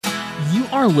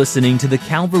are listening to the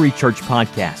Calvary Church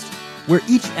podcast, where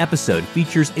each episode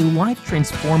features a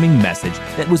life-transforming message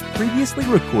that was previously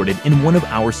recorded in one of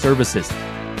our services.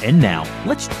 And now,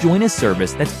 let's join a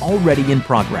service that's already in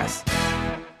progress.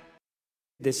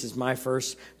 This is my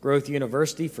first Growth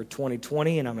University for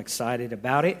 2020, and I'm excited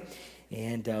about it,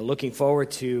 and looking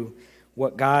forward to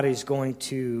what God is going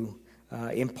to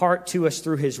impart to us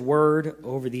through His Word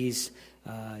over these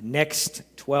next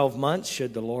 12 months,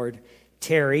 should the Lord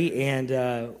tarry.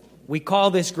 And we call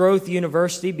this Growth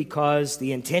University because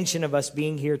the intention of us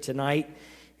being here tonight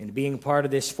and being part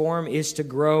of this forum is to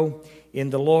grow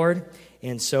in the Lord.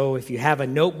 And so if you have a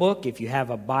notebook, if you have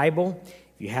a Bible,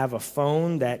 if you have a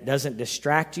phone that doesn't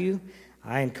distract you,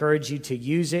 I encourage you to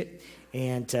use it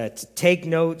and to take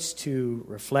notes, to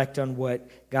reflect on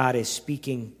what God is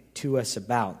speaking to us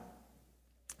about.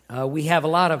 We have a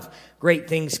lot of great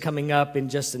things coming up in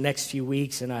just the next few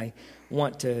weeks, and I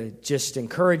want to just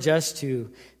encourage us to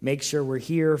make sure we're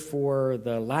here for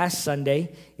the last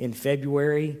Sunday in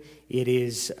February. It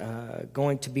is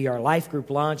going to be our life group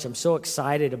launch. I'm so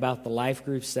excited about the life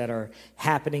groups that are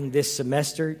happening this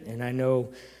semester, and I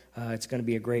know it's going to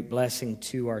be a great blessing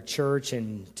to our church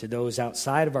and to those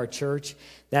outside of our church.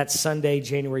 That's Sunday,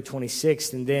 January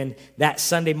 26th, and then that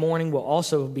Sunday morning we'll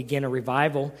also begin a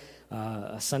revival.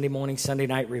 A Sunday morning, Sunday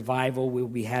night revival we'll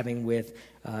be having with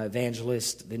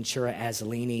evangelist Ventura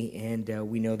Azzolini, and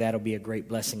we know that'll be a great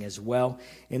blessing as well.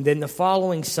 And then the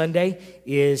following Sunday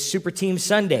is Super Team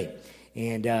Sunday,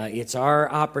 and it's our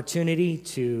opportunity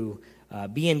to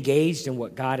be engaged in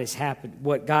what God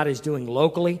is doing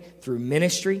locally through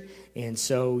ministry. And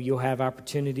so you'll have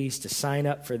opportunities to sign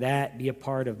up for that, be a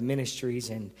part of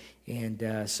ministries,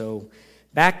 and so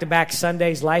back-to-back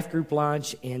Sundays, Life Group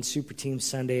Launch, and Super Team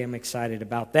Sunday. I'm excited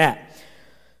about that.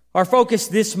 Our focus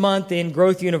this month in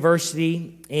Growth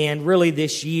University, and really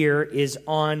this year, is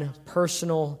on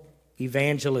personal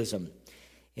evangelism.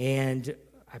 And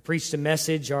I preached a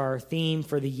message. Our theme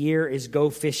for the year is Go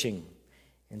Fishing.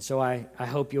 And so I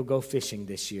hope you'll go fishing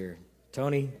this year.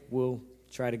 Tony, we'll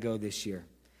try to go this year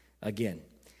again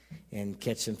and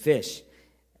catch some fish.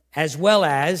 As well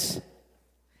as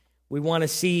we want to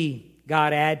see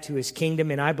God add to His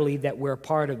kingdom, and I believe that we're a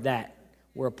part of that.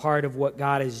 We're a part of what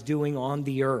God is doing on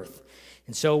the earth.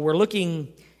 And so we're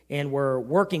looking and we're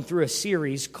working through a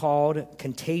series called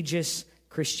Contagious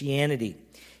Christianity.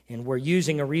 And we're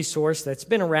using a resource that's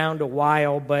been around a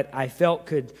while, but I felt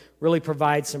could really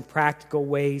provide some practical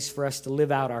ways for us to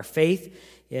live out our faith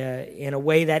in a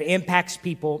way that impacts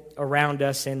people around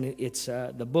us. And it's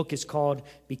the book is called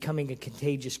Becoming a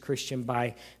Contagious Christian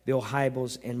by Bill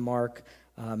Hybels and Mark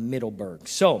Middleburg.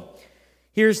 So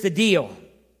here's the deal.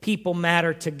 People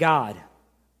matter to God.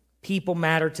 People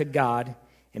matter to God.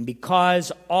 And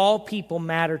because all people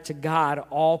matter to God,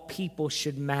 all people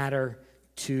should matter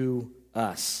to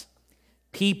us.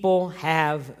 People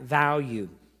have value.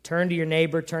 Turn to your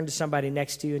neighbor, turn to somebody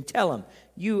next to you, and tell them,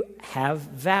 you have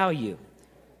value.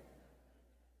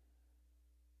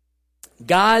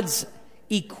 God's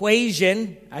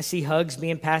equation, I see hugs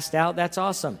being passed out, that's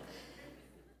awesome.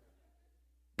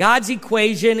 God's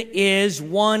equation is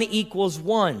 1 equals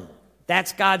 1.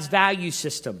 That's God's value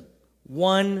system.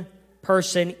 1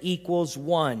 person equals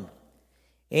 1.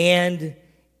 And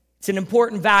it's an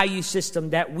important value system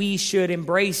that we should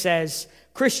embrace as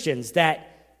Christians,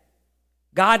 that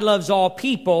God loves all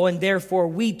people, and therefore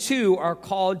we too are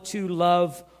called to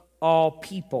love all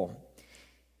people.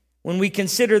 When we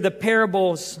consider the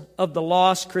parables of the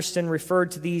lost, Kristen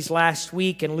referred to these last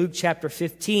week in Luke chapter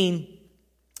 15.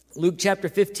 Luke chapter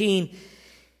 15,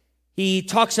 he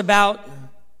talks about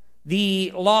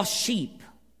the lost sheep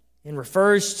and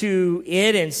refers to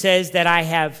it and says that I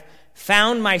have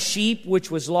found my sheep which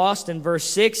was lost in verse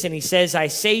 6. And he says, I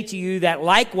say to you that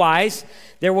likewise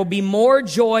there will be more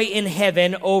joy in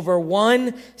heaven over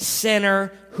one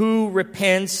sinner who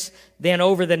repents than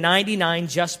over the 99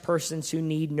 just persons who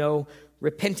need no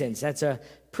repentance. That's a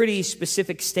pretty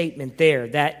specific statement there,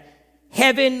 that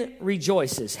heaven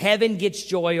rejoices. Heaven gets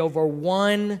joy over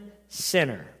one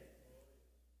sinner.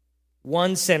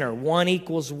 One sinner. 1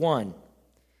 equals 1.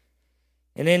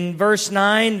 And in verse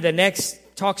 9, the next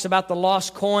talks about the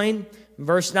lost coin. In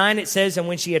verse 9, it says, and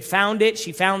when she had found it,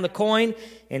 she found the coin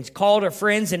and called her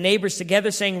friends and neighbors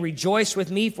together, saying, rejoice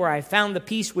with me, for I found the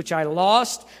piece which I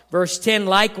lost. Verse 10,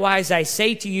 likewise, I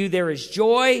say to you, there is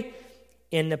joy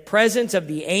in the presence of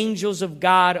the angels of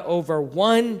God over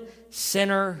one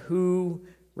sinner who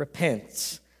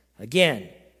repents. Again,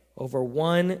 over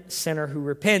one sinner who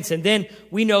repents. And then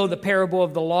we know the parable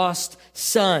of the lost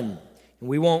son.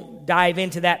 We won't dive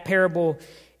into that parable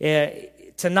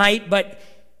tonight, but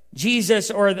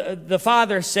Jesus, or the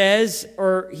Father says,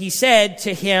 or he said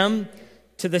to him,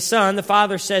 to the Son, the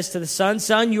Father says to the Son,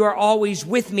 Son, you are always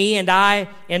with me, and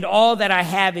all that I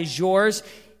have is yours.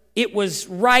 It was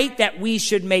right that we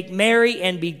should make merry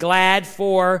and be glad,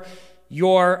 for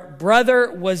your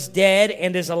brother was dead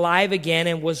and is alive again,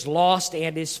 and was lost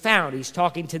and is found. He's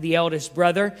talking to the eldest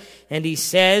brother, and he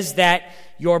says that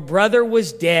your brother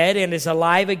was dead and is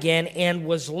alive again, and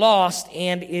was lost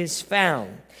and is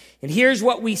found. And here's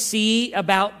what we see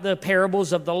about the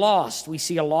parables of the lost. We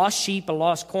see a lost sheep, a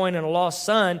lost coin, and a lost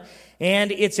son.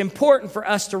 And it's important for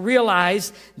us to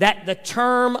realize that the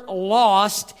term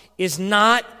lost is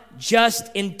not just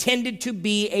intended to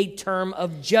be a term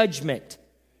of judgment.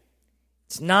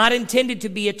 It's not intended to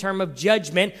be a term of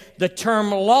judgment. The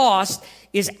term lost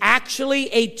is actually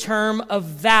a term of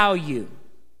value.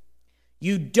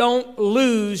 You don't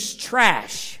lose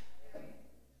trash.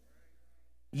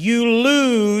 You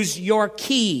lose your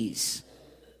keys.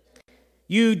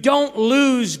 You don't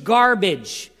lose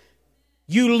garbage.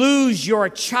 You lose your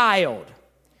child.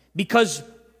 Because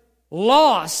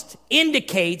lost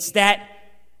indicates that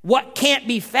what can't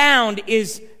be found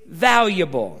is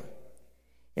valuable.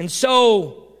 And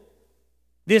so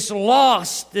this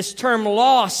term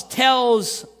lost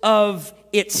tells of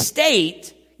its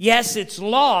state. Yes, it's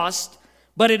lost,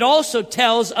 but it also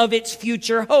tells of its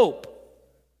future hope.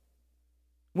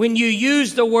 When you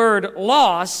use the word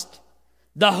lost,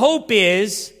 the hope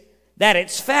is that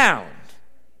it's found.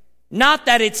 Not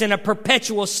that it's in a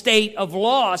perpetual state of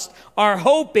lost. Our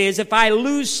hope is if I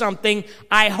lose something,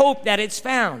 I hope that it's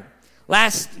found.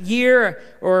 Last year,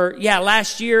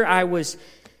 I was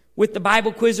with the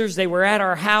Bible quizzers. They were at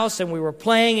our house, and we were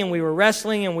playing and we were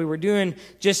wrestling and we were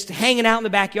just hanging out in the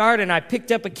backyard, and I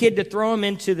picked up a kid to throw him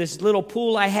into this little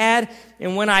pool I had.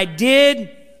 And when I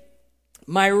did,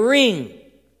 my ring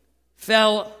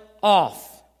fell off.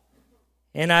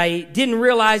 And I didn't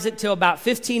realize it till about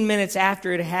 15 minutes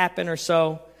after it happened or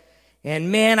so.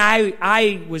 And man,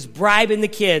 I was bribing the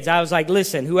kids. I was like,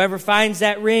 listen, whoever finds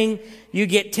that ring, you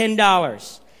get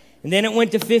 $10. And then it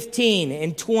went to 15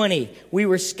 and 20. We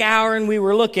were scouring, we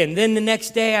were looking. Then the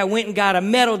next day I went and got a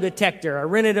metal detector. I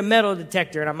rented a metal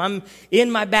detector, and I'm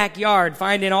in my backyard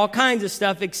finding all kinds of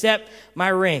stuff except my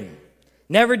ring.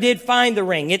 Never did find the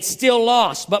ring. It's still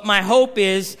lost, but my hope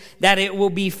is that it will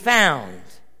be found.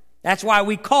 That's why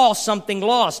we call something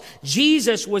lost.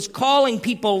 Jesus was calling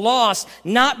people lost,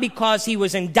 not because he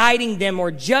was indicting them or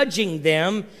judging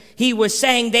them. He was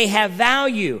saying they have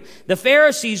value. The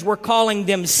Pharisees were calling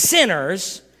them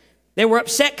sinners. They were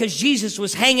upset because Jesus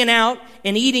was hanging out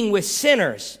and eating with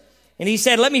sinners. And he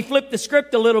said, let me flip the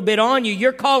script a little bit on you.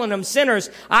 You're calling them sinners.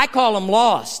 I call them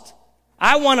lost.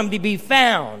 I want them to be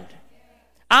found.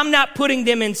 I'm not putting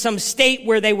them in some state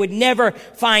where they would never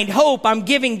find hope. I'm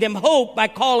giving them hope by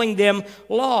calling them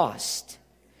lost.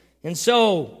 And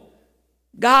so,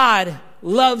 God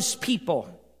loves people.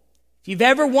 If you've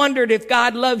ever wondered if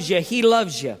God loves you, he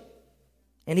loves you.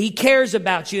 And he cares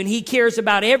about you, and he cares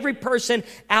about every person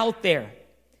out there.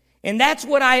 And that's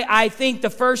what I think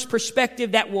the first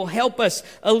perspective that will help us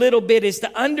a little bit is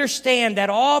to understand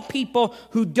that all people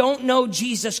who don't know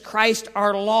Jesus Christ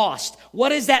are lost. What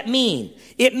does that mean?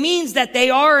 It means that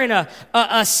they are in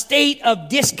a state of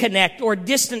disconnect or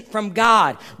distant from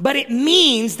God. But it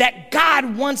means that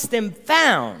God wants them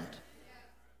found.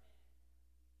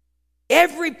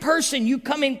 Every person you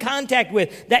come in contact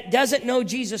with that doesn't know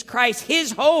Jesus Christ,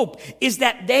 his hope is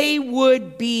that they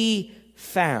would be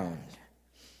found.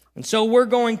 And so we're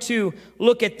going to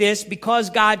look at this. Because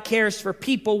God cares for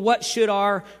people, what should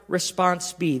our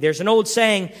response be? There's an old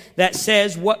saying that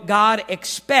says, what God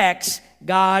expects,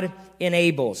 God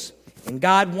enables. And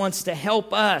God wants to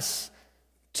help us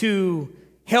to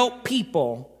help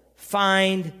people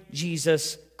find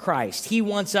Jesus Christ. He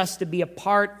wants us to be a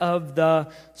part of the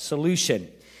solution.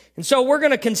 And so we're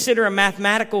going to consider a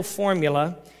mathematical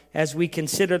formula as we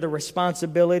consider the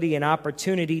responsibility and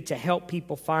opportunity to help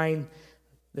people find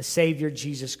the Savior,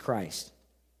 Jesus Christ.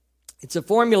 It's a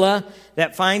formula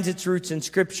that finds its roots in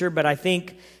Scripture, but I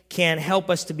think can help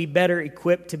us to be better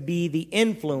equipped to be the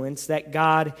influence that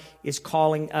God is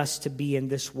calling us to be in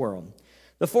this world.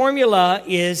 The formula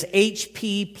is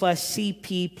HP plus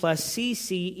CP plus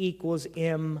CC equals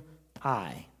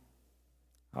MI.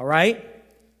 All right?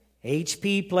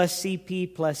 HP plus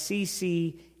CP plus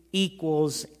CC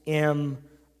equals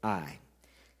MI.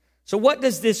 So what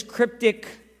does this cryptic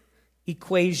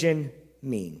equation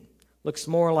mean? Looks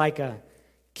more like a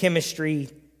chemistry,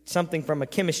 something from a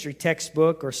chemistry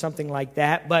textbook or something like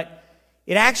that, but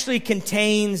it actually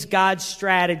contains God's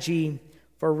strategy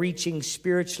for reaching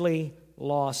spiritually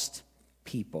lost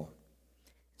people.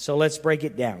 So let's break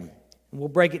it down. We'll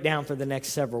break it down for the next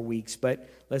several weeks, but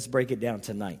let's break it down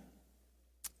tonight.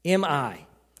 MI,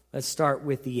 let's start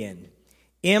with the end.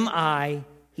 MI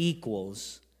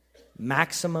equals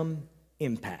maximum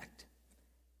impact.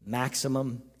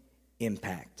 Maximum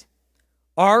impact.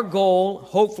 Our goal,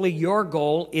 hopefully your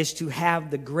goal, is to have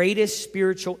the greatest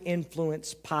spiritual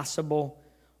influence possible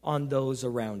on those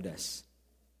around us.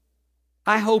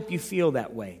 I hope you feel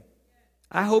that way.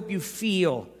 I hope you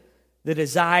feel the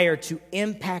desire to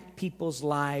impact people's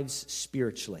lives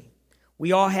spiritually.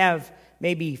 We all have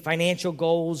maybe financial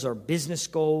goals or business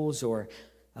goals or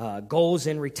goals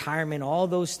in retirement. All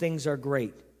those things are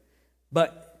great.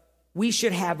 But we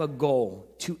should have a goal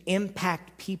to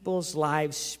impact people's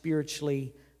lives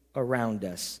spiritually around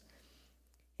us.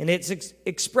 And it's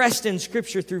expressed in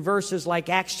Scripture through verses like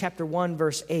Acts chapter 1,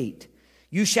 verse 8.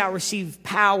 You shall receive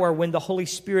power when the Holy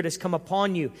Spirit has come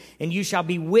upon you, and you shall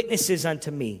be witnesses unto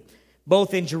me,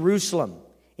 both in Jerusalem,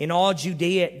 in all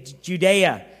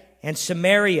Judea and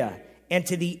Samaria, and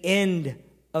to the end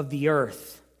of the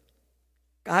earth.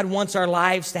 God wants our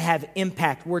lives to have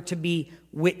impact. We're to be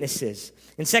witnesses.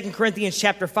 In 2 Corinthians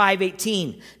chapter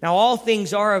 5:18, now all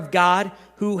things are of God,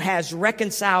 who has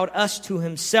reconciled us to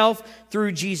himself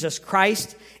through Jesus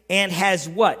Christ, and has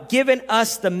what? Given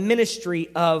us the ministry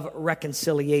of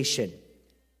reconciliation.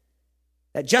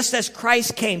 That just as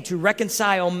Christ came to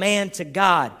reconcile man to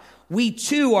God, we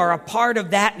too are a part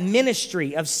of that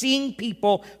ministry of seeing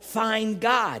people find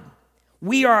God.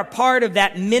 We are a part of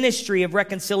that ministry of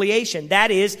reconciliation.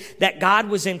 That is, that God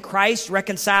was in Christ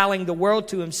reconciling the world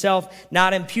to himself,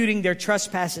 not imputing their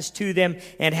trespasses to them,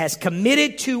 and has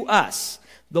committed to us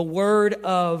the word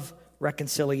of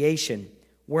reconciliation.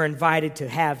 We're invited to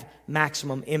have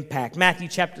maximum impact. Matthew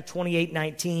chapter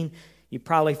 28:19, you're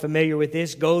probably familiar with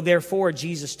this. Go therefore,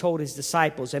 Jesus told his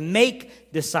disciples, and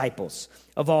make disciples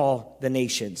of all the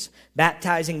nations,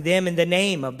 baptizing them in the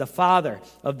name of the Father,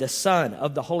 of the Son,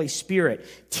 of the Holy Spirit,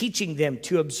 teaching them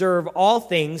to observe all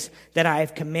things that I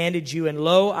have commanded you. And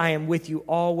lo, I am with you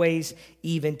always,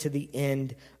 even to the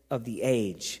end of the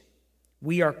age.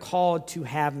 We are called to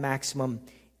have maximum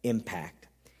impact.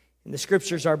 And the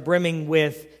Scriptures are brimming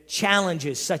with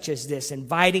challenges such as this,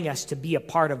 inviting us to be a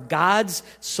part of God's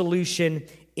solution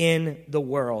in the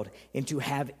world and to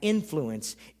have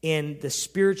influence in the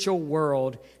spiritual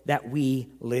world that we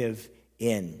live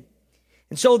in.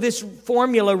 And so this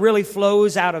formula really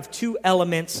flows out of two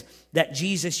elements that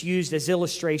Jesus used as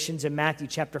illustrations in Matthew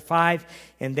chapter 5,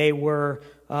 and they were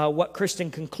what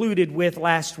Kristen concluded with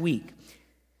last week.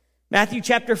 Matthew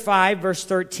chapter 5, verse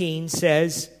 13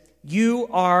 says, you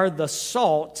are the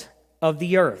salt of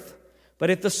the earth.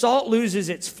 But if the salt loses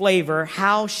its flavor,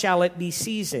 how shall it be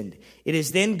seasoned? It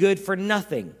is then good for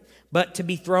nothing, but to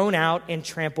be thrown out and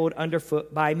trampled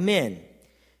underfoot by men.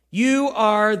 You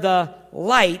are the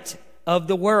light of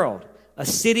the world. A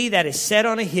city that is set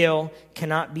on a hill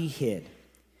cannot be hid.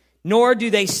 Nor do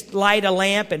they light a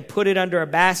lamp and put it under a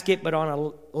basket, but on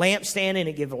a lampstand, and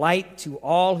it give light to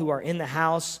all who are in the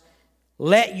house.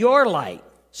 Let your light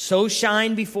so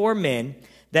shine before men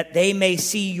that they may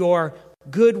see your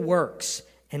good works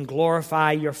and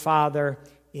glorify your Father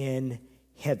in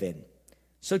heaven.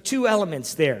 So two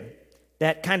elements there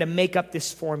that kind of make up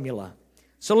this formula.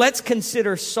 So let's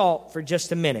consider salt for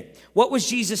just a minute. What was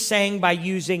Jesus saying by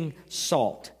using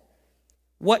salt?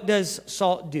 What does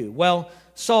salt do? Well,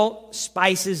 salt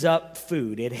spices up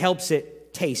food. It helps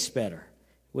it taste better.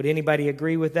 Would anybody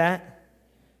agree with that?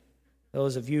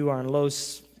 Those of you on low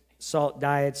salt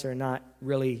diets are not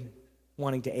really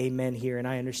wanting to amen here, and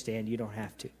I understand you don't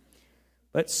have to.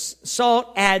 But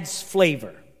salt adds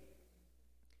flavor.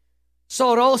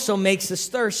 Salt also makes us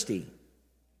thirsty.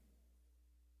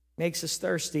 Makes us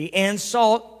thirsty. And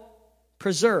salt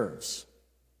preserves.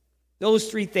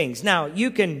 Those three things. Now, you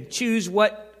can choose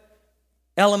what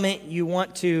element you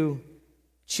want to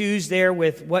choose there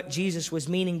with what Jesus was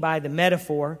meaning by the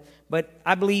metaphor, but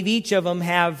I believe each of them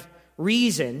have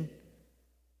reason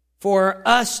for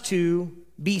us to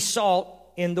be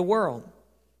salt in the world.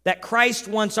 That Christ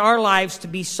wants our lives to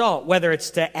be salt, whether it's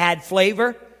to add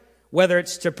flavor, whether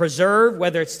it's to preserve,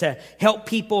 whether it's to help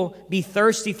people be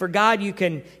thirsty for God. You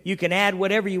can add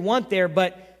whatever you want there,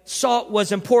 but salt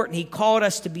was important. He called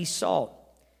us to be salt.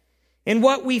 And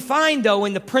what we find, though,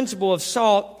 in the principle of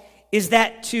salt is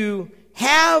that to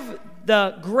have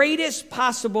the greatest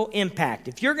possible impact,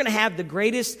 if you're going to have the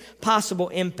greatest possible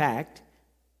impact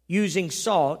using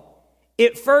salt,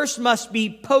 it first must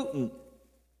be potent.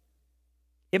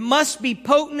 It must be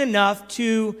potent enough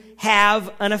to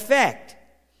have an effect.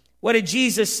 What did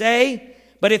Jesus say?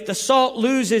 But if the salt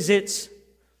loses its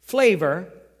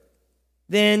flavor,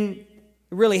 then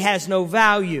it really has no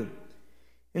value.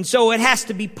 And so it has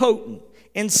to be potent.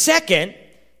 And second,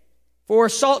 for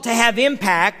salt to have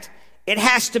impact, it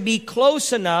has to be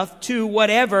close enough to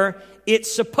whatever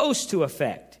it's supposed to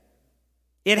affect.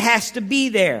 It has to be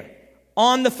there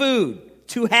on the food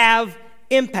to have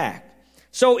impact.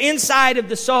 So inside of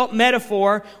the salt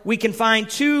metaphor, we can find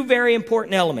two very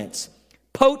important elements: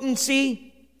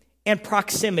 potency and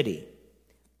proximity.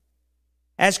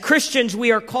 As Christians,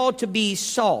 we are called to be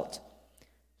salt,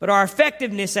 but our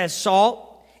effectiveness as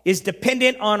salt is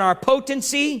dependent on our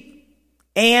potency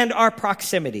and our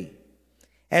proximity.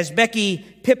 As Becky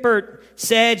Pippert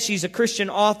said, she's a Christian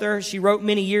author, she wrote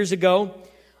many years ago,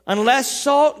 unless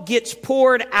salt gets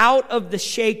poured out of the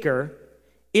shaker,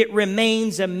 it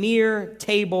remains a mere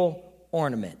table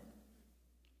ornament.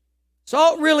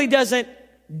 Salt really doesn't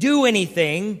do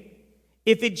anything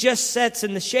if it just sits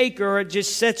in the shaker or it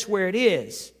just sits where it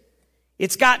is.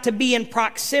 It's got to be in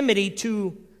proximity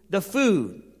to the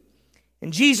food.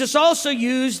 And Jesus also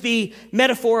used the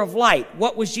metaphor of light.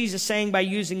 What was Jesus saying by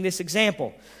using this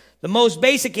example? The most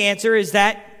basic answer is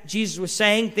that Jesus was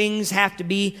saying things have to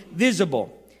be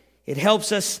visible. It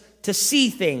helps us to see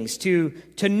things, to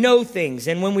know things.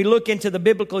 And when we look into the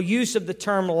biblical use of the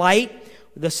term light,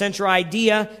 the central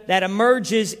idea that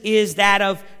emerges is that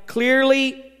of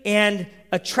clearly and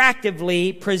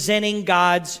attractively presenting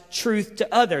God's truth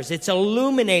to others. It's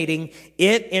illuminating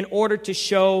it in order to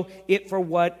show it for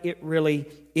what it really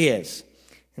is.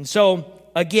 And so,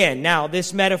 again, now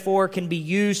this metaphor can be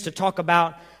used to talk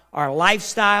about our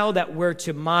lifestyle, that we're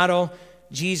to model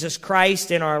Jesus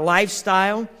Christ in our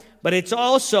lifestyle, but it's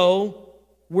also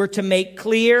we're to make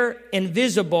clear and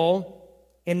visible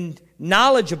and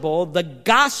knowledgeable the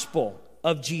gospel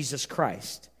of Jesus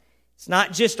Christ. It's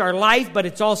not just our life, but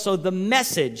it's also the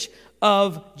message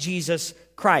of Jesus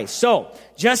Christ. So,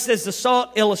 just as the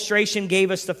salt illustration gave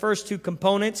us the first two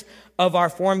components of our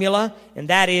formula, and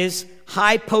that is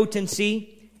high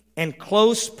potency and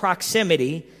close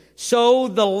proximity, so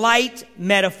the light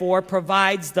metaphor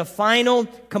provides the final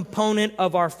component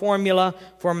of our formula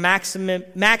for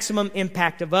maximum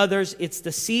impact of others. It's the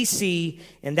CC,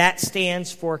 and that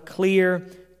stands for clear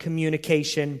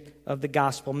communication of the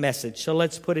gospel message. So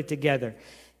let's put it together.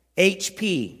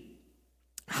 HP,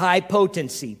 high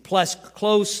potency, plus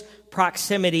close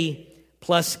proximity,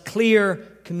 plus clear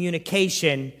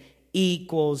communication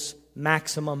equals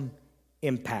maximum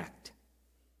impact.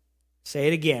 Say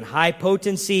it again. High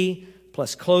potency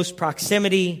plus close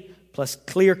proximity plus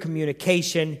clear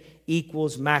communication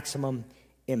equals maximum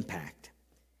impact.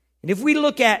 And if we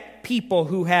look at people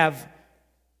who have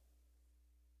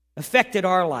affected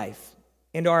our life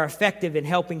and are effective in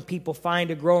helping people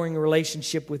find a growing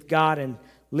relationship with God and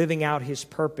living out His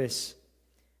purpose,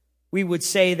 we would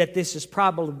say that this is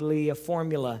probably a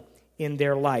formula in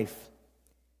their life.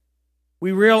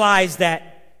 We realize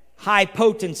that high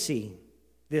potency,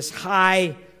 this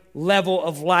high level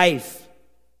of life,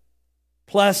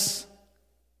 plus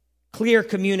clear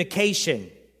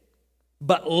communication,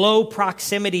 but low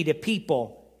proximity to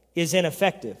people is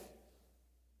ineffective.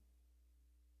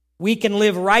 We can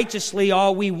live righteously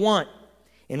all we want,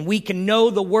 and we can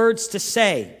know the words to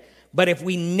say, but if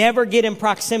we never get in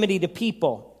proximity to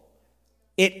people,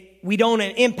 we don't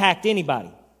impact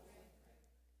anybody.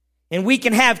 And we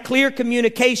can have clear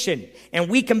communication, and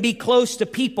we can be close to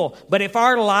people, but if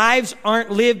our lives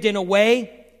aren't lived in a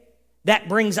way that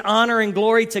brings honor and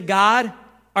glory to God,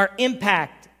 our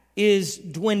impact is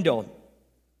dwindled.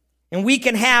 And we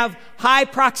can have high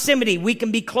proximity, we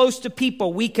can be close to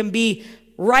people, we can be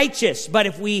righteous, but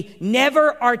if we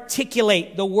never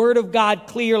articulate the Word of God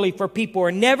clearly for people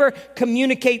or never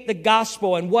communicate the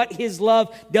gospel and what His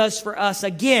love does for us,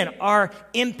 again, our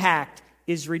impact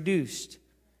is reduced.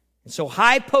 And so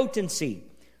high potency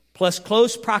plus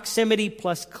close proximity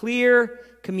plus clear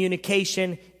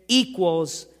communication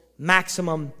equals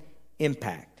maximum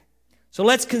impact. So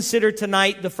let's consider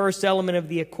tonight the first element of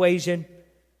the equation,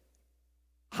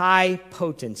 high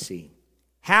potency.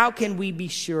 How can we be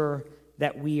sure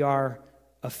that we are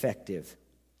effective?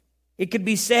 It could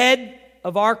be said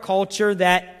of our culture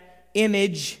that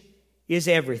image is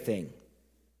everything,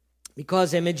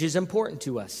 because image is important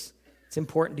to us. It's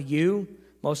important to you.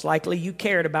 Most likely you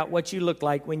cared about what you looked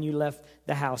like when you left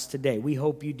the house today. We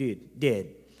hope you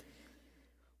did.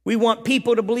 We want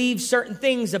people to believe certain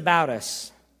things about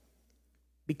us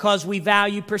because we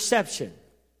value perception.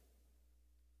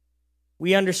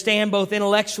 We understand both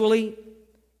intellectually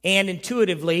and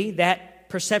intuitively that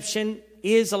perception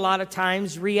is a lot of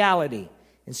times reality,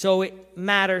 and so it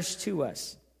matters to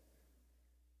us.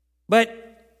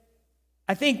 But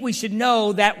I think we should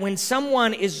know that when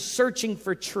someone is searching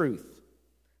for truth,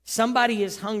 somebody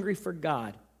is hungry for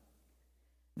God,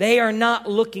 they are not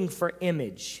looking for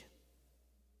image.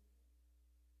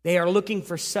 They are looking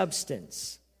for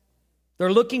substance.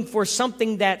 They're looking for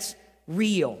something that's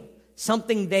real,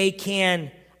 something they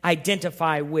can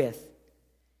identify with.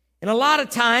 And a lot of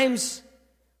times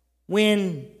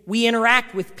when we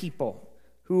interact with people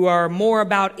who are more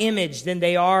about image than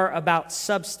they are about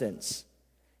substance,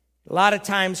 a lot of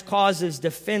times causes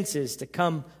defenses to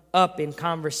come up in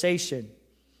conversation.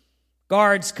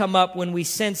 Guards come up when we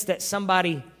sense that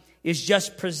somebody is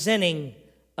just presenting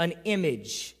an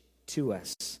image to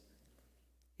us.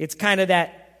 It's kind of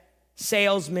that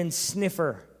salesman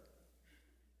sniffer.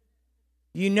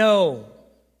 You know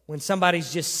when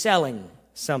somebody's just selling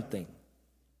something.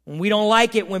 And we don't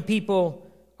like it when people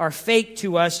are fake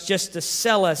to us just to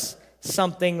sell us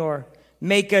something or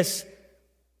make us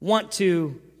want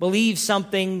to believe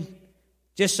something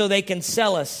just so they can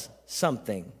sell us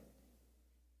something.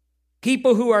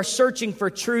 People who are searching for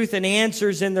truth and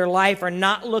answers in their life are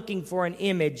not looking for an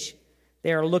image.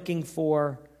 They are looking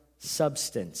for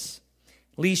substance.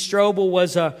 Lee Strobel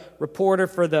was a reporter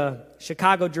for the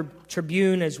Chicago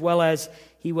Tribune, as well as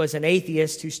he was an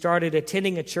atheist who started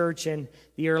attending a church in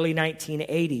the early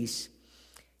 1980s.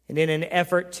 And in an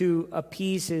effort to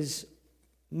appease his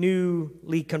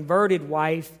newly converted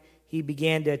wife, he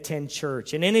began to attend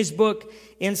church. And in his book,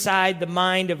 Inside the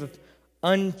Mind of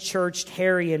Unchurched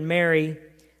Harry and Mary,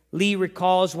 Lee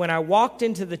recalls, when I walked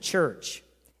into the church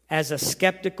as a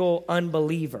skeptical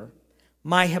unbeliever,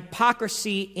 my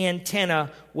hypocrisy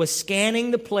antenna was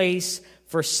scanning the place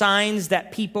for signs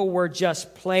that people were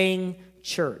just playing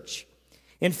church.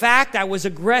 In fact, I was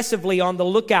aggressively on the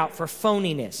lookout for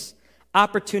phoniness,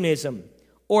 opportunism,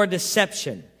 or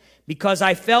deception, because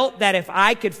I felt that if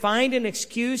I could find an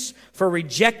excuse for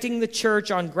rejecting the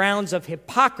church on grounds of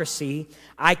hypocrisy,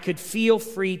 I could feel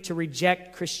free to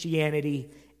reject Christianity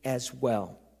as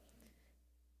well.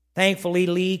 Thankfully,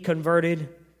 Lee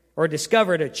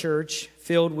discovered a church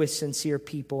filled with sincere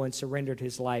people and surrendered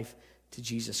his life to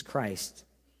Jesus Christ.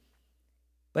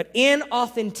 But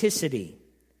inauthenticity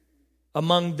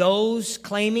among those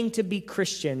claiming to be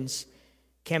Christians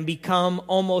can become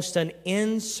almost an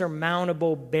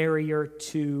insurmountable barrier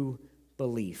to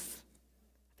belief.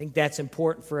 I think that's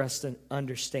important for us to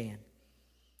understand.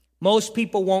 Most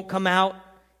people won't come out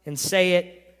and say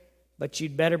it, but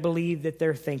you'd better believe that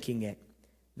they're thinking it.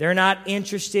 They're not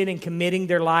interested in committing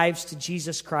their lives to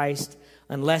Jesus Christ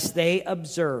unless they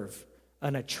observe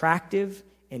an attractive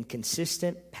and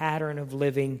consistent pattern of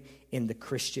living in the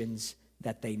Christians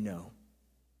that they know.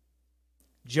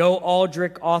 Joe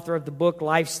Aldrich, author of the book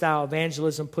Lifestyle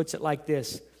Evangelism, puts it like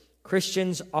this: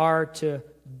 Christians are to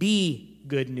be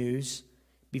good news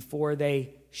before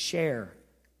they share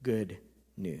good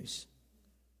news.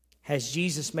 Has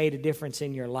Jesus made a difference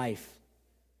in your life?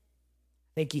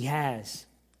 I think he has.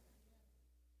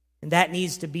 And that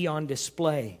needs to be on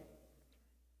display.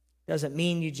 Doesn't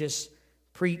mean you just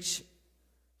preach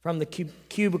from the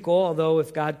cubicle, although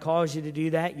if God calls you to do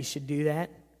that, you should do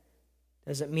that.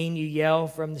 Doesn't mean you yell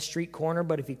from the street corner,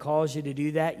 but if he calls you to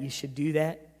do that, you should do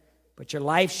that. But your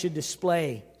life should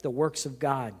display the works of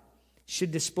God.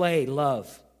 Should display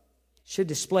love. Should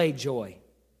display joy,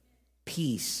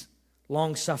 peace,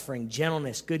 long-suffering,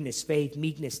 gentleness, goodness, faith,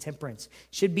 meekness, temperance.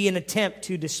 Should be an attempt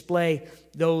to display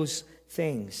those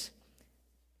things.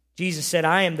 Jesus said,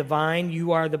 I am the vine,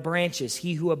 you are the branches.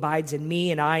 He who abides in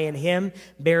me and I in him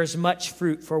bears much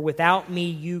fruit, for without me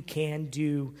you can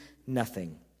do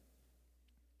nothing.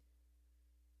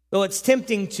 Though it's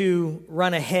tempting to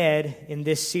run ahead in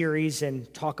this series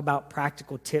and talk about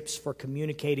practical tips for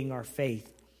communicating our faith,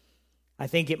 I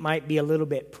think it might be a little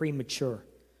bit premature.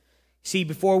 See,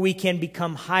 before we can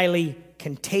become highly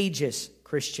contagious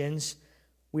Christians,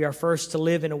 we are first to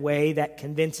live in a way that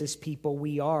convinces people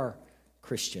we are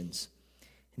Christians.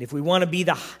 And if we want to be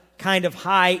the kind of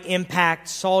high-impact,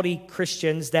 salty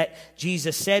Christians that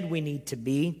Jesus said we need to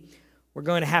be, we're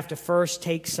going to have to first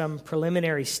take some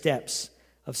preliminary steps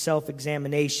of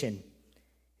self-examination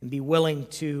and be willing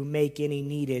to make any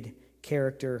needed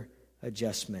character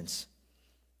adjustments.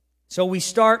 So we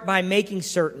start by making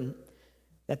certain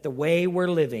that the way we're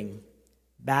living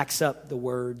backs up the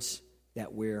words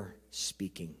that we're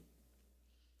speaking.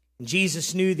 And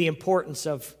Jesus knew the importance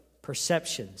of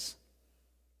perceptions.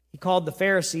 He called the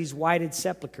Pharisees whited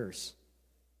sepulchres.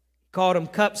 He called them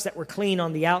cups that were clean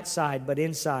on the outside, but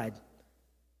inside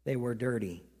they were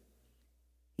dirty.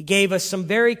 He gave us some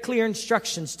very clear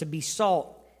instructions to be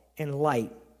salt and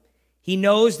light. He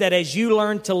knows that as you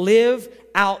learn to live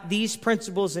out these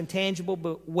principles in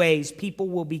tangible ways, people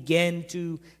will begin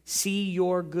to see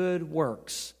your good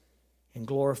works and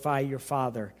glorify your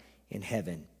Father in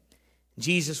heaven.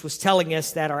 Jesus was telling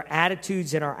us that our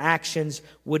attitudes and our actions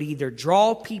would either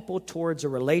draw people towards a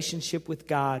relationship with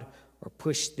God or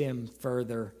push them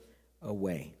further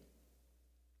away.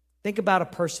 Think about a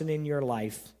person in your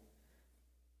life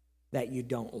that you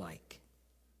don't like.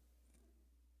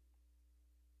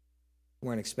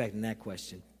 Weren't expecting that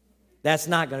question. That's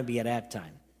not going to be at that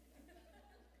time.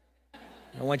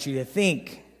 I want you to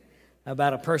think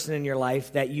about a person in your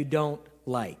life that you don't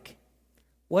like.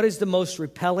 What is the most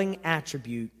repelling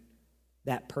attribute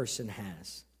that person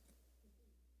has?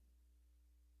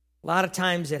 A lot of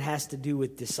times it has to do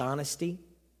with dishonesty,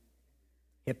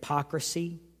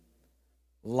 hypocrisy,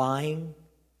 lying,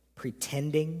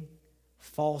 pretending,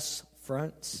 false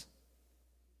fronts.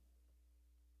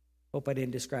 Hope I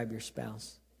didn't describe your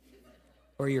spouse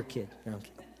or your kid. No, I'm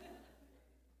kidding.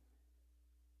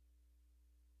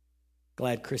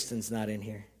 Glad Kristen's not in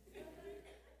here.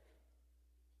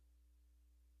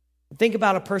 Think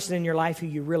about a person in your life who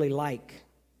you really like,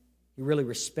 you really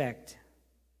respect.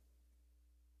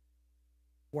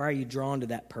 Why are you drawn to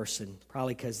that person?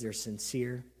 Probably because they're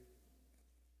sincere,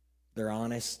 they're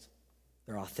honest,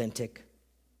 they're authentic,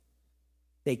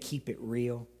 they keep it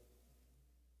real.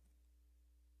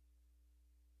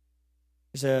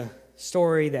 There's a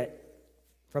story that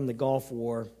from the Gulf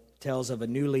War tells of a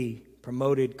newly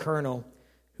promoted colonel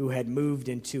who had moved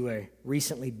into a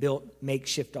recently built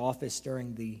makeshift office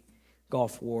during the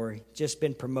Gulf War. He'd just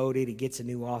been promoted. He gets a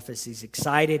new office. He's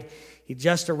excited. He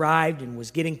just arrived and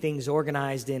was getting things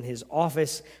organized in his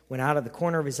office when out of the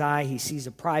corner of his eye he sees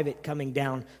a private coming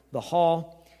down the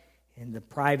hall, and the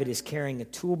private is carrying a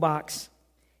toolbox.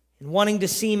 And wanting to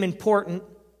seem important,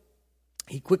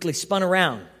 he quickly spun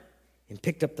around and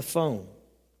picked up the phone.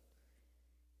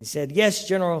 He said, "Yes,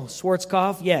 General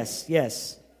Schwarzkopf,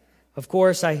 yes. Of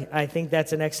course, I think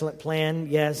that's an excellent plan,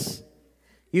 yes.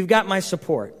 You've got my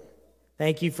support.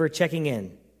 Thank you for checking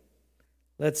in.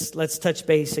 Let's touch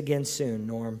base again soon,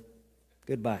 Norm.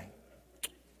 Goodbye."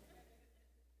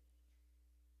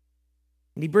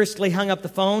 And he briskly hung up the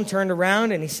phone, turned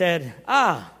around, and he said,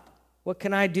 "What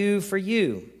can I do for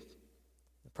you?"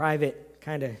 The private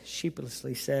kind of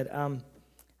sheepishly said,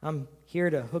 I'm here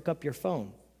to hook up your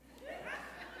phone."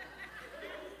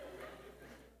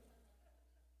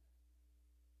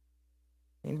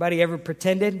 Anybody ever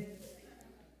pretended?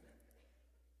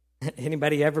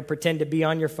 Anybody ever pretend to be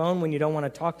on your phone when you don't want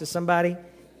to talk to somebody?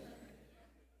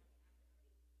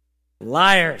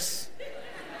 Liars.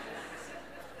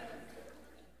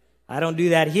 I don't do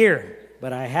that here,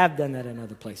 but I have done that in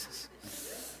other places.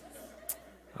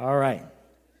 All right.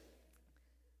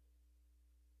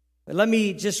 But let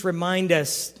me just remind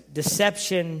us,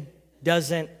 deception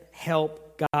doesn't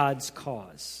help God's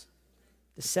cause.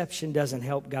 Deception doesn't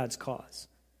help God's cause.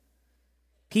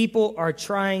 People are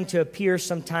trying to appear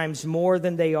sometimes more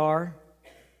than they are,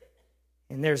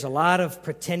 and there's a lot of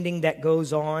pretending that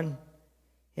goes on,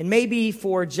 and maybe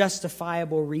for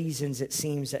justifiable reasons it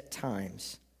seems at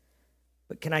times.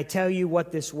 But can I tell you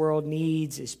what this world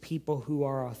needs is people who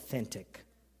are authentic,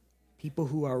 people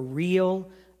who are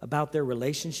real about their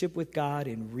relationship with God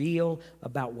and real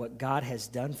about what God has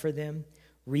done for them,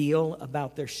 real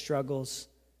about their struggles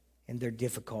and their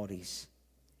difficulties.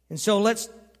 And so let's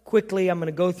quickly, I'm going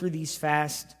to go through these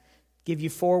fast, give you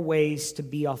 4 ways to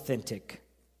be authentic.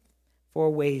 4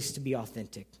 ways to be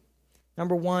authentic.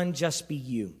 Number 1, just be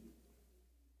you.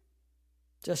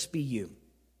 Just be you.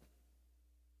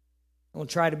 Don't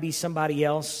try to be somebody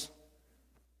else.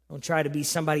 Don't try to be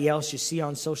somebody else you see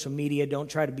on social media. Don't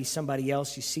try to be somebody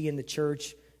else you see in the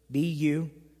church. Be you.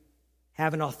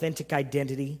 Have an authentic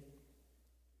identity.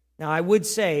 Now, I would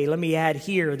say, let me add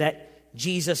here, that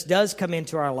Jesus does come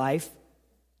into our life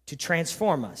to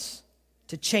transform us,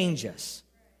 to change us.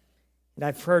 And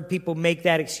I've heard people make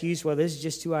that excuse, well, this is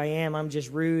just who I am. I'm just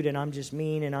rude, and I'm just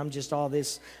mean, and I'm just all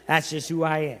this. That's just who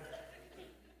I am.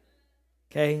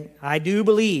 Okay? I do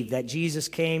believe that Jesus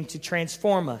came to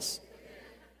transform us.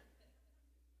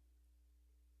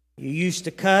 You used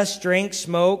to cuss, drink,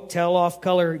 smoke, tell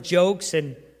off-color jokes,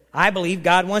 and I believe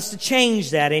God wants to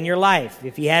change that in your life.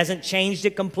 If He hasn't changed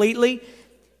it completely,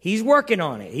 He's working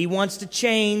on it. He wants to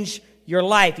change your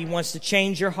life. He wants to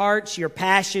change your hearts, your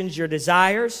passions, your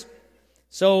desires.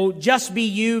 So just be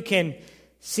you can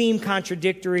seem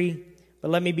contradictory,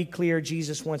 but let me be clear,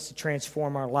 Jesus wants to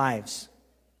transform our lives.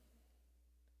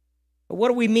 But what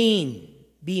do we mean,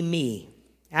 be me,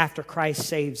 after Christ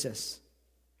saves us?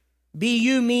 Be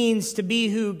you means to be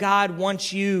who God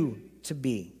wants you to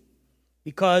be,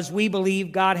 because we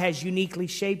believe God has uniquely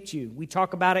shaped you. We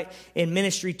talk about it in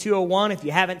Ministry 201. If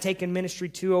you haven't taken Ministry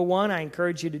 201, I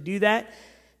encourage you to do that.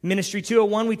 Ministry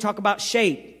 201, we talk about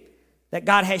shape, that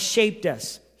God has shaped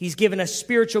us. He's given us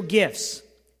spiritual gifts.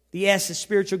 The S is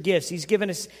spiritual gifts. He's given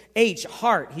us H,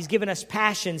 heart. He's given us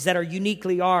passions that are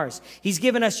uniquely ours. He's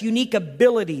given us unique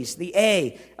abilities. The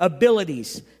A,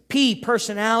 abilities. P,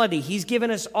 personality. He's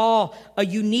given us all a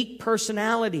unique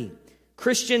personality.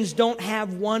 Christians don't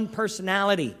have one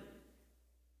personality.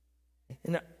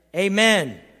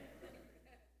 Amen.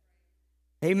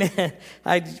 Amen.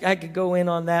 I could go in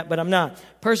on that, but I'm not.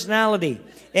 Personality.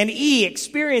 And E,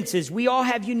 experiences. We all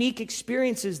have unique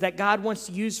experiences that God wants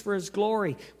to use for His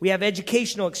glory. We have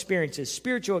educational experiences,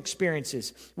 spiritual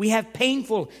experiences. We have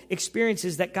painful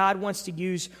experiences that God wants to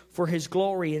use for His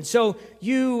glory. And so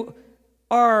you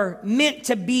are meant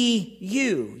to be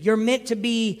you. You're meant to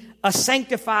be a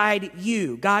sanctified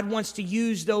you. God wants to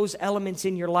use those elements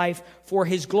in your life for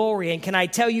His glory. And can I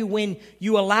tell you, when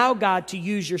you allow God to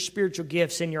use your spiritual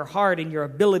gifts and your heart and your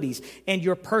abilities and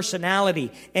your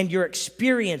personality and your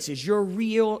experiences, your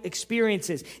real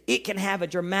experiences, it can have a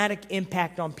dramatic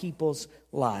impact on people's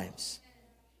lives.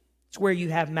 It's where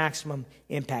you have maximum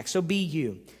impact. So be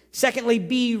you. Secondly,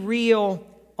 be real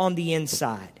on the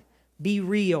inside. Be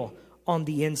real on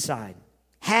the inside.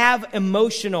 Have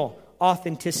emotional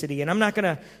authenticity. And I'm not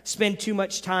going to spend too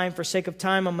much time for sake of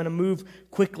time. I'm going to move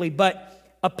quickly.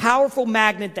 But a powerful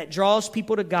magnet that draws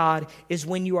people to God is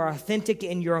when you are authentic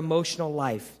in your emotional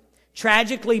life.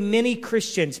 Tragically, many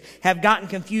Christians have gotten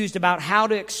confused about how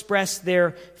to express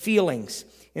their feelings.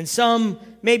 And some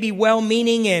maybe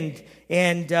well-meaning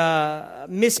and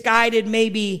misguided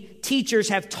maybe teachers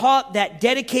have taught that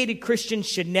dedicated Christians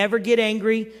should never get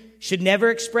angry, should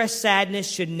never express sadness,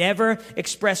 should never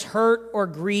express hurt or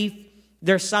grief.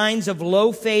 They're signs of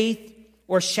low faith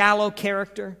or shallow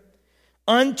character.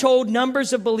 Untold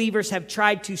numbers of believers have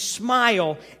tried to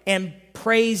smile and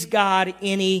praise God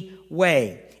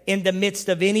anyway in the midst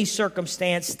of any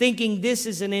circumstance, thinking this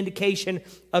is an indication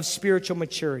of spiritual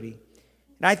maturity.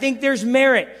 And I think there's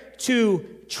merit to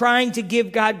trying to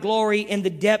give God glory in the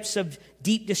depths of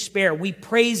deep despair. We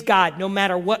praise God no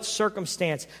matter what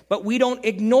circumstance, but we don't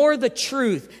ignore the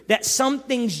truth that some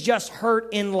things just hurt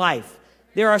in life.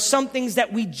 There are some things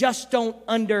that we just don't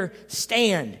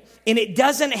understand. And it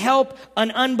doesn't help an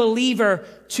unbeliever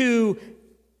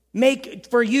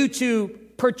for you to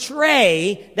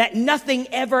portray that nothing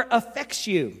ever affects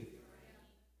you.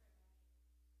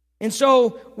 And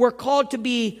so we're called to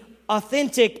be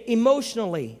authentic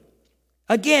emotionally.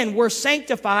 Again, we're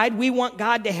sanctified. We want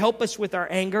God to help us with our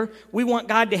anger. We want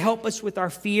God to help us with our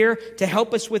fear, to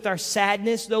help us with our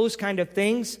sadness, those kind of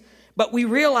things. But we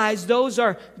realize those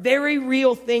are very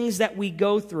real things that we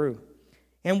go through,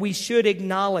 and we should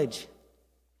acknowledge.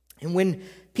 And when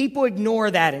people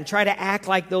ignore that and try to act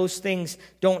like those things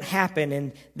don't happen,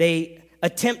 and they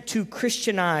attempt to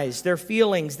Christianize their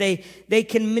feelings, they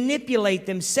can manipulate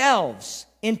themselves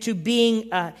into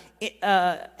being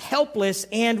helpless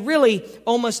and really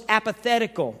almost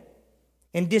apathetical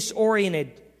and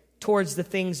disoriented towards the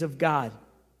things of God,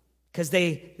 because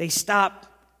they stop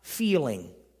feeling.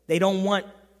 They don't want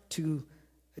to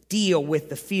deal with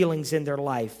the feelings in their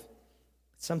life.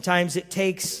 Sometimes it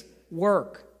takes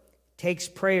work, it takes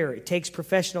prayer, it takes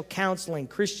professional counseling,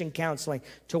 Christian counseling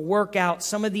to work out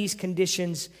some of these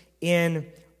conditions in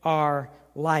our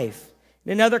life.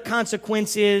 And another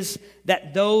consequence is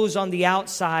that those on the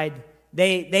outside,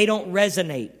 they don't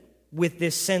resonate with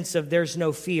this sense of there's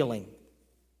no feeling.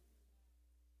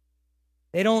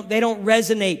 They don't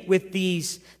resonate with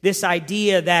this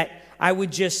idea that I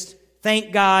would just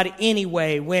thank God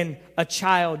anyway when a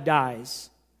child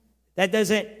dies. That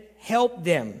doesn't help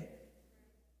them.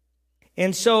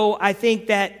 And so I think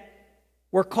that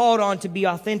we're called on to be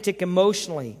authentic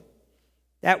emotionally,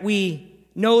 that we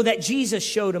know that Jesus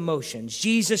showed emotions.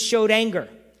 Jesus showed anger.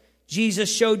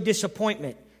 Jesus showed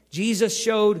disappointment. Jesus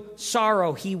showed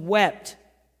sorrow. He wept.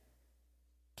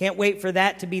 Can't wait for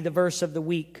that to be the verse of the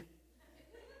week.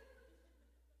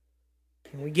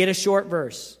 Can we get a short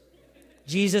verse?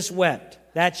 Jesus wept.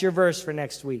 That's your verse for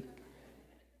next week.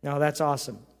 No, that's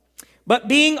awesome. But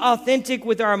being authentic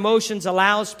with our emotions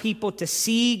allows people to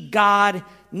see God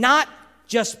not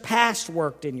just past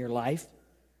worked in your life,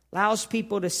 allows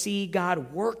people to see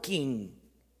God working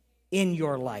in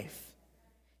your life.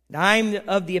 And I'm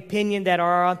of the opinion that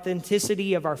our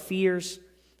authenticity of our fears,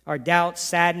 our doubts,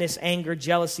 sadness, anger,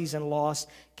 jealousies, and loss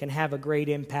can have a great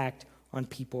impact on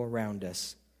people around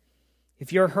us.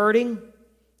 If you're hurting,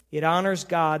 it honors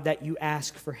God that you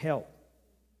ask for help.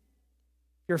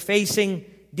 If you're facing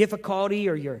difficulty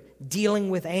or you're dealing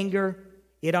with anger,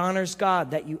 it honors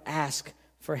God that you ask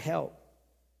for help.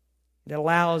 It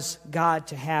allows God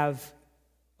to have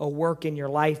a work in your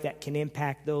life that can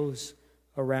impact those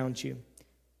around you.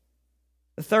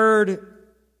 The third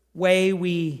way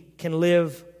we can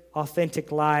live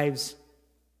authentic lives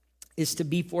is to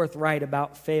be forthright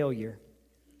about failure.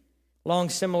 Along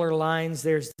similar lines,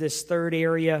 there's this third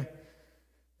area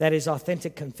that is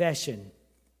authentic confession.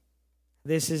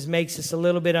 This makes us a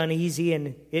little bit uneasy,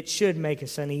 and it should make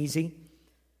us uneasy.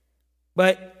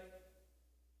 But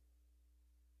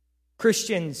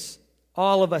Christians,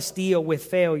 all of us deal with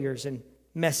failures and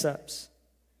mess-ups.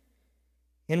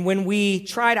 And when we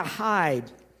try to hide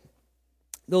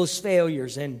those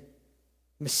failures and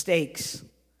mistakes,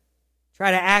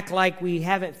 try to act like we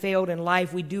haven't failed in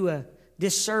life, we do a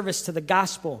disservice to the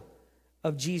gospel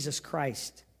of Jesus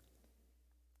Christ.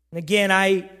 And again,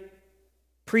 I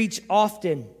preach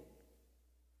often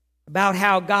about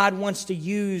how God wants to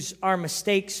use our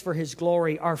mistakes for His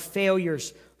glory, our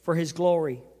failures for His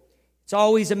glory. It's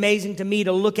always amazing to me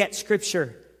to look at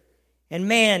Scripture. And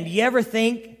man, do you ever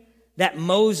think that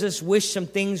Moses wished some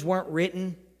things weren't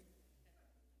written?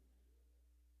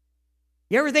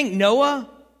 You ever think Noah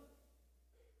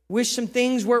wished some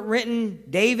things weren't written?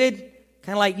 David,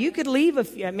 kind of like, you could leave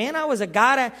man, I was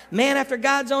a man after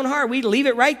God's own heart. We'd leave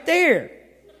it right there.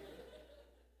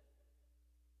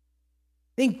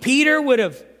 Think Peter would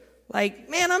have,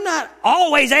 man, I'm not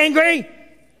always angry.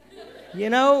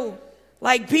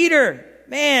 Like Peter,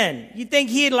 man, you think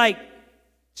he'd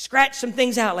scratch some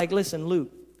things out. Listen,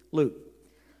 Luke,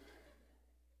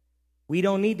 we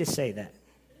don't need to say that.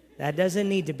 That doesn't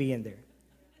need to be in there.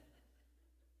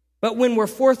 But when we're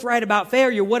forthright about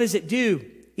failure, what does it do?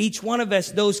 Each one of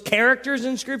us, those characters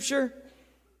in Scripture,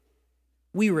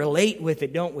 we relate with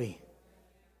it, don't we?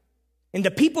 And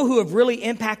the people who have really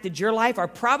impacted your life are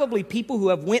probably people who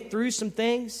have went through some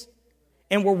things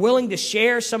and were willing to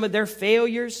share some of their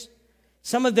failures,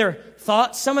 some of their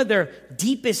thoughts, some of their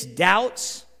deepest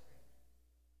doubts.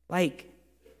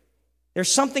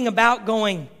 There's something about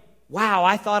going, wow,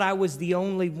 I thought I was the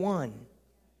only one.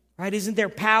 Right? Isn't there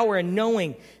power in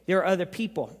knowing there are other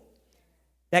people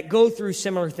that go through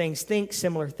similar things, think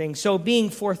similar things? So being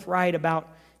forthright about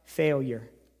failure.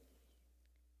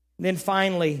 And then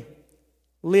finally,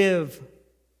 live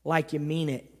like you mean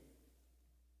it.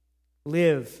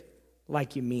 Live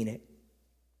like you mean it.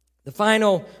 The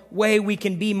final way we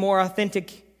can be more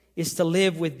authentic is to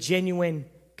live with genuine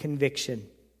conviction.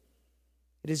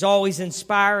 It is always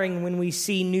inspiring when we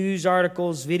see news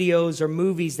articles, videos, or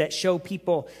movies that show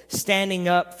people standing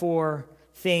up for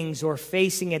things or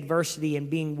facing adversity and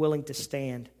being willing to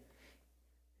stand.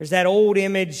 There's that old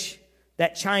image,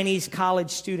 that Chinese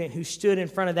college student who stood in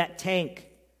front of that tank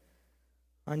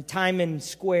on Tiananmen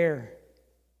Square.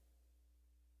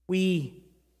 We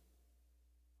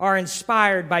are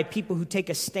inspired by people who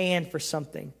take a stand for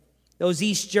something. Those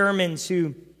East Germans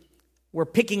who were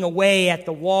picking away at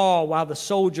the wall while the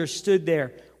soldiers stood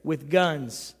there with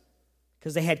guns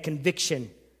because they had conviction.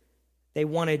 They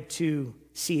wanted to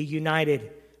see a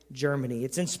united Germany.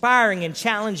 It's inspiring and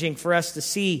challenging for us to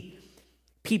see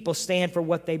people stand for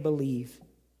what they believe.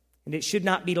 And it should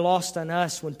not be lost on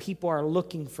us when people are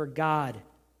looking for God,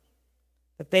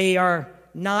 that they are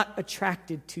not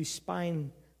attracted to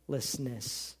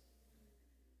spinelessness.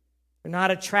 They're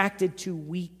not attracted to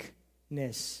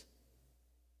weakness.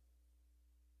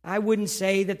 I wouldn't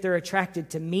say that they're attracted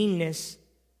to meanness,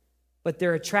 but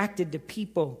they're attracted to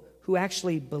people who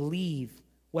actually believe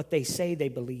what they say they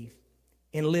believe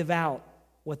and live out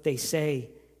what they say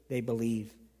they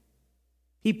believe.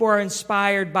 People are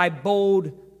inspired by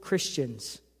bold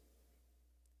Christians.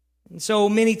 And so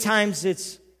many times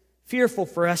it's fearful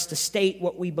for us to state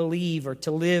what we believe or to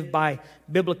live by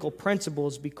biblical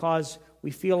principles because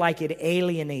we feel like it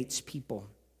alienates people.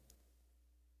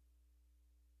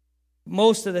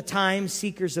 Most of the time,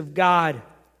 seekers of God,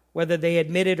 whether they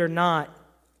admit it or not,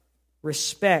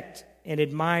 respect and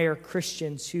admire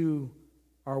Christians who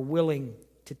are willing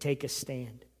to take a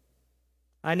stand.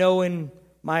 I know in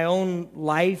my own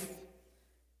life,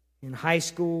 in high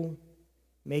school,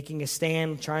 making a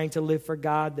stand, trying to live for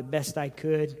God the best I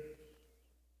could. It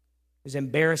was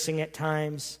embarrassing at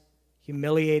times,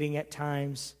 humiliating at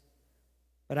times.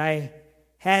 But I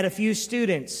had a few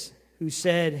students who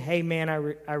said, hey man,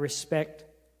 I respect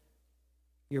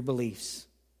your beliefs.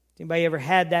 Anybody ever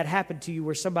had that happen to you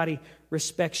where somebody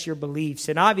respects your beliefs?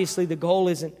 And obviously the goal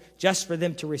isn't just for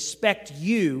them to respect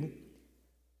you,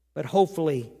 but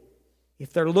hopefully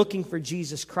if they're looking for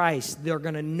Jesus Christ, they're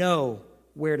going to know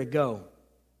where to go.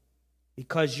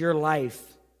 Because your life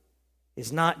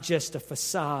is not just a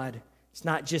facade, it's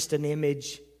not just an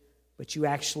image, but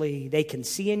they can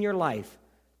see in your life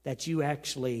that you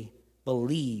actually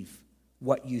believe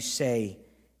what you say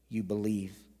you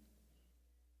believe.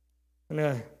 I'm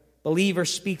going to believer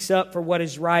speaks up for what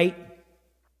is right,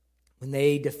 when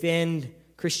they defend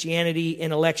Christianity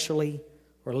intellectually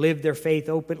or live their faith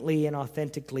openly and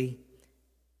authentically,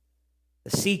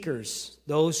 the seekers,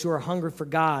 those who are hungry for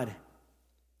God,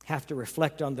 have to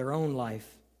reflect on their own life.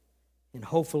 And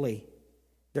hopefully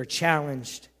they're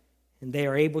challenged and they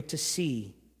are able to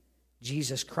see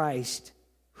Jesus Christ,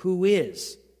 who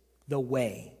is the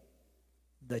way,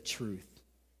 the truth,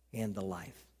 and the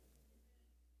life.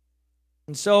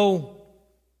 And so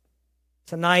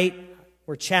tonight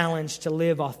we're challenged to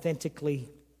live authentically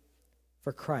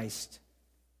for Christ.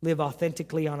 Live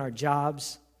authentically on our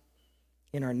jobs,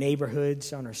 in our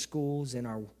neighborhoods, on our schools, in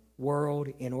our world,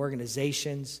 in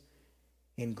organizations,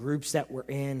 in groups that we're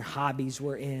in, hobbies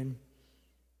we're in.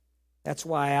 That's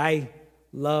why I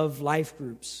love life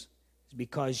groups,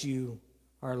 because you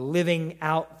are living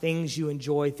out things you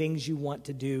enjoy, things you want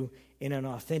to do in an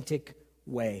authentic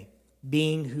way,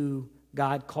 being who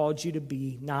God called you to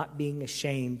be, not being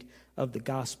ashamed of the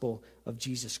gospel of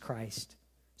Jesus Christ.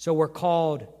 So we're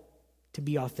called to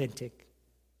be authentic.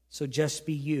 So just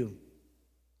be you.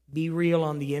 Be real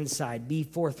on the inside. Be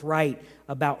forthright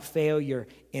about failure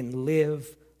and live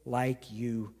like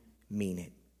you mean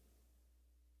it.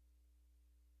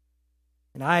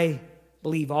 And I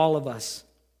believe all of us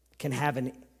can have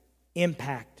an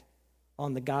impact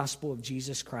on the gospel of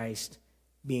Jesus Christ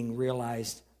being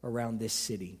realized around this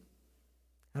city.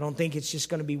 I don't think it's just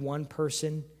going to be one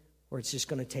person or it's just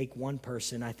going to take one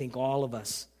person. I think all of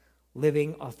us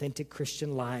living authentic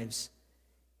Christian lives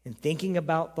and thinking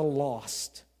about the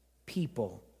lost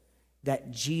people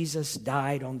that Jesus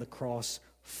died on the cross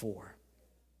for.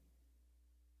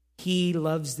 He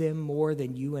loves them more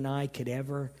than you and I could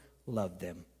ever love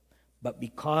them. But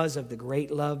because of the great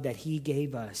love that He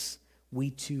gave us, we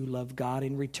too love God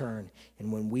in return.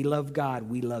 And when we love God,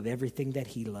 we love everything that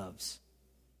He loves.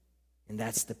 And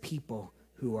that's the people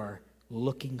who are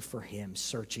looking for Him,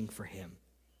 searching for Him.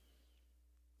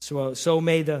 So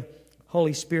may the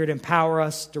Holy Spirit empower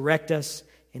us, direct us,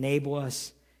 enable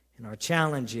us. And our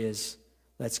challenge is,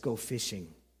 let's go fishing.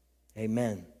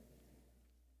 Amen.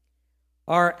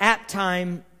 Our app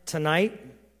time tonight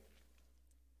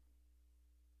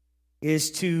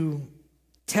is to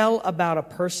tell about a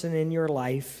person in your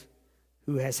life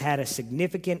who has had a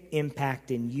significant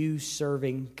impact in you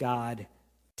serving God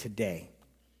today.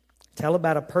 Tell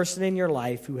about a person in your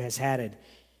life who has had a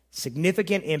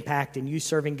significant impact in you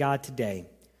serving God today.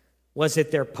 Was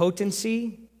it their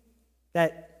potency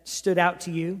that stood out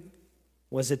to you?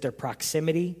 Was it their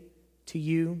proximity to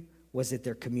you? Was it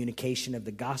their communication of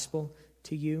the gospel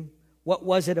to you? What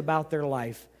was it about their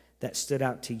life that stood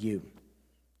out to you?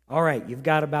 All right, you've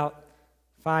got about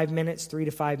 5 minutes, 3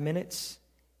 to 5 minutes,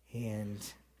 and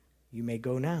you may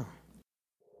go now.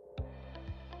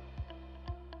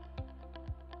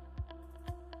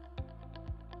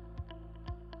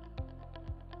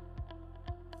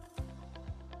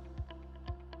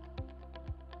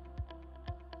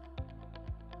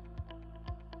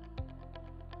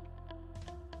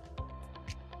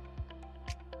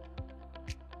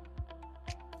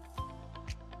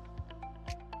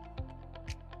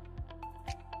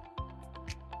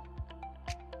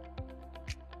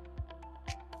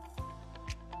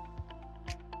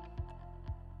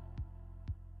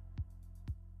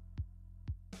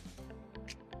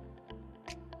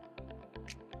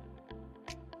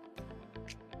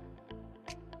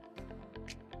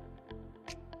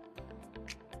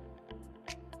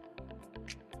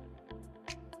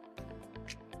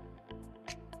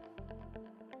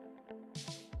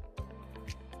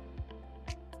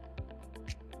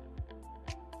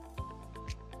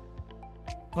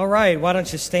 All right, why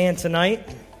don't you stand tonight?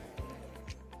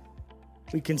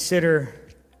 We consider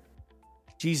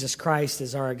Jesus Christ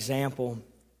as our example.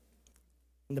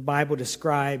 And the Bible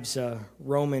describes a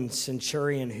Roman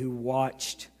centurion who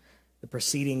watched the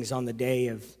proceedings on the day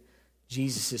of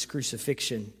Jesus'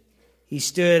 crucifixion. He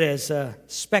stood as a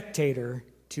spectator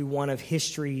to one of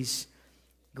history's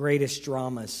greatest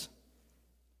dramas.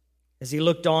 As he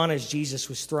looked on as Jesus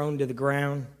was thrown to the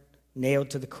ground,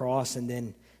 nailed to the cross, and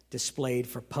then displayed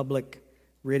for public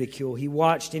ridicule, he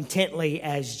watched intently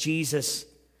as Jesus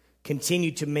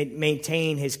continued to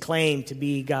maintain his claim to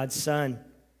be God's Son,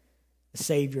 the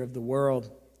Savior of the world.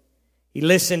 He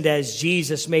listened as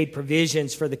Jesus made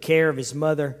provisions for the care of his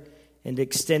mother and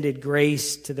extended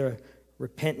grace to the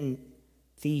repentant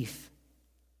thief.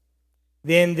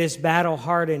 Then this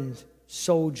battle-hardened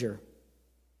soldier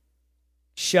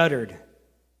shuddered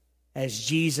as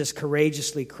Jesus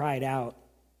courageously cried out,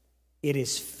 "It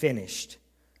is finished.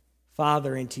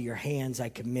 Father, into your hands I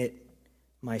commit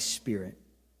my spirit."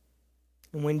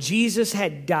 And when Jesus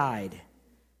had died,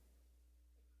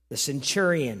 The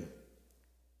centurion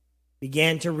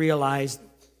began to realize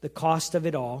the cost of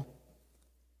it all,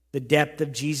 the depth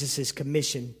of Jesus'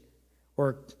 commission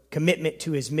or commitment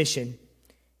to his mission,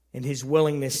 and his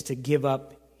willingness to give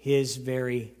up his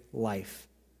very life.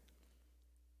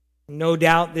 No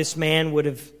doubt this man would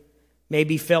have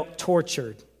maybe felt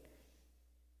tortured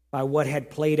by what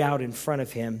had played out in front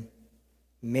of him,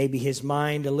 maybe his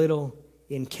mind a little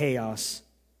in chaos.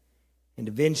 And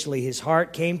eventually his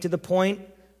heart came to the point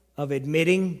of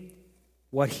admitting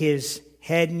what his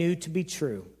head knew to be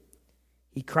true.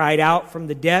 He cried out from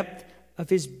the depth of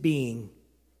his being.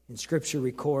 And Scripture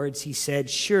records, he said,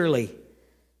 "Surely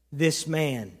this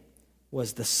man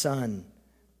was the Son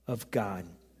of God."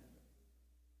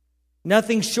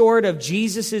 Nothing short of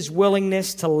Jesus'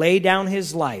 willingness to lay down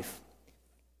his life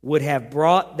would have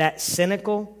brought that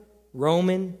cynical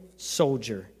Roman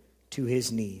soldier to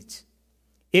his knees.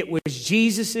 It was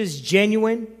Jesus'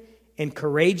 genuine and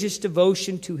courageous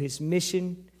devotion to his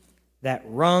mission that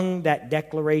wrung that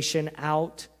declaration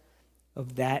out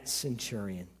of that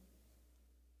centurion.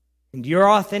 And your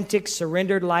authentic,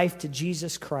 surrendered life to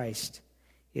Jesus Christ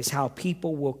is how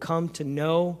people will come to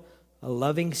know a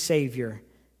loving Savior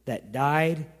that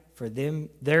died for them,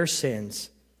 their sins,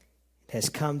 has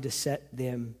come to set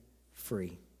them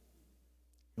free.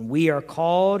 And we are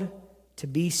called to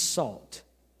be salt.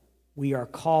 We are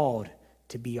called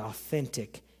to be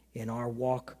authentic in our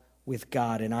walk with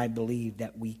God, and I believe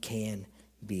that we can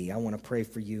be. I want to pray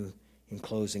for you in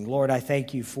closing. Lord, I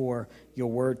thank you for your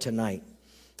word tonight.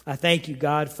 I thank you,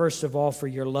 God, first of all, for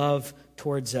your love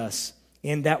towards us,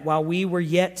 in that while we were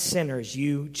yet sinners,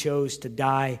 you chose to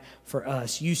die for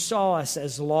us. You saw us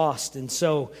as lost, and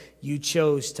so you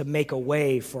chose to make a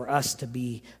way for us to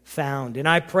be found. And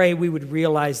I pray we would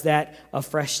realize that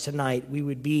afresh tonight. We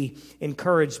would be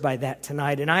encouraged by that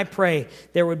tonight. And I pray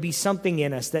there would be something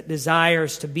in us that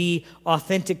desires to be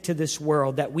authentic to this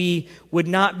world, that we would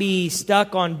not be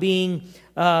stuck on being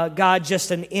God, just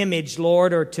an image,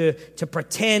 Lord, or to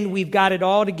pretend we've got it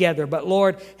all together. But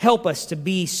Lord, help us to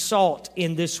be salt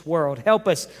in this world. Help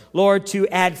us, Lord, to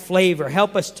add flavor.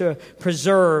 Help us to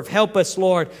preserve. Help us,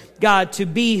 Lord, God, to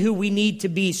be who we need to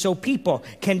be so people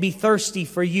can be thirsty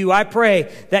for you. I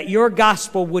pray that your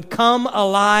gospel would come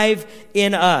alive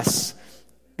in us.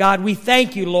 God, we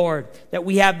thank you, Lord, that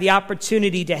we have the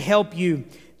opportunity to help you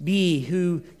be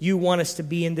who you want us to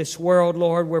be in this world,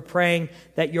 Lord. We're praying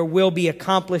that your will be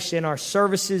accomplished in our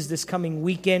services this coming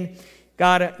weekend.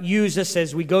 God, use us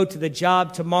as we go to the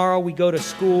job tomorrow, we go to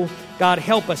school. God,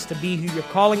 help us to be who you're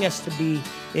calling us to be.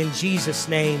 In Jesus'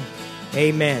 name,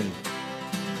 amen.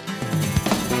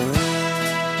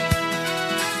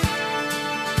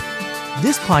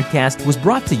 This podcast was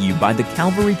brought to you by the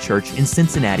Calvary Church in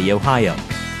Cincinnati, Ohio.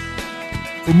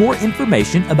 For more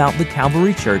information about the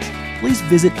Calvary Church, please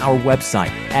visit our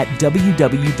website at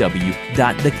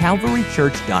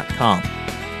www.thecalvarychurch.com.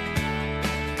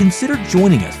 Consider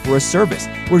joining us for a service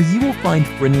where you will find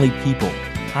friendly people,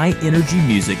 high-energy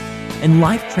music, and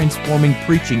life-transforming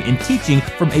preaching and teaching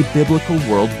from a biblical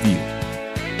worldview.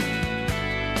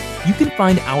 You can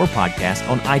find our podcast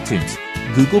on iTunes,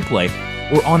 Google Play,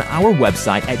 or on our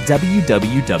website at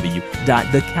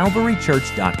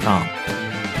www.thecalvarychurch.com.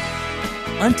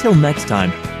 Until next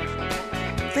time,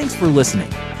 thanks for listening.